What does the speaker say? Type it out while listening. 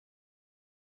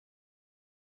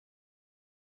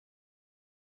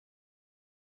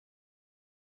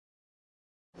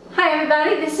Hi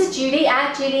everybody, this is Judy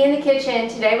at Judy in the Kitchen.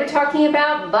 Today we're talking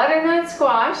about butternut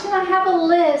squash, and I have a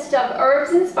list of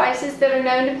herbs and spices that are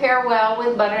known to pair well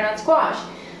with butternut squash.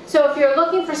 So if you're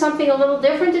looking for something a little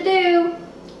different to do,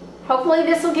 hopefully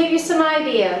this will give you some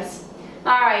ideas.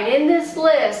 Alright, in this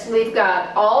list we've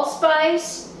got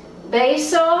allspice,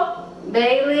 basil,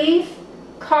 bay leaf,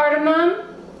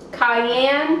 cardamom,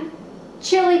 cayenne,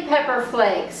 chili pepper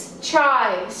flakes,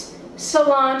 chives,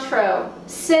 cilantro,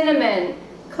 cinnamon,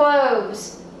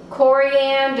 cloves,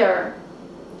 coriander,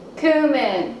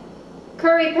 cumin,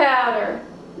 curry powder,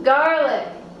 garlic,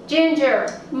 ginger,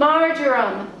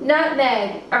 marjoram,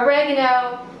 nutmeg,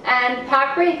 oregano, and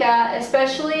paprika,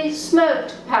 especially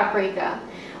smoked paprika.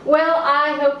 Well,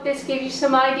 I hope this gives you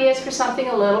some ideas for something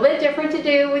a little bit different to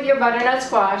do with your butternut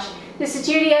squash. This is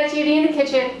Judy at Judy in the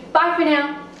Kitchen. Bye for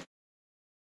now.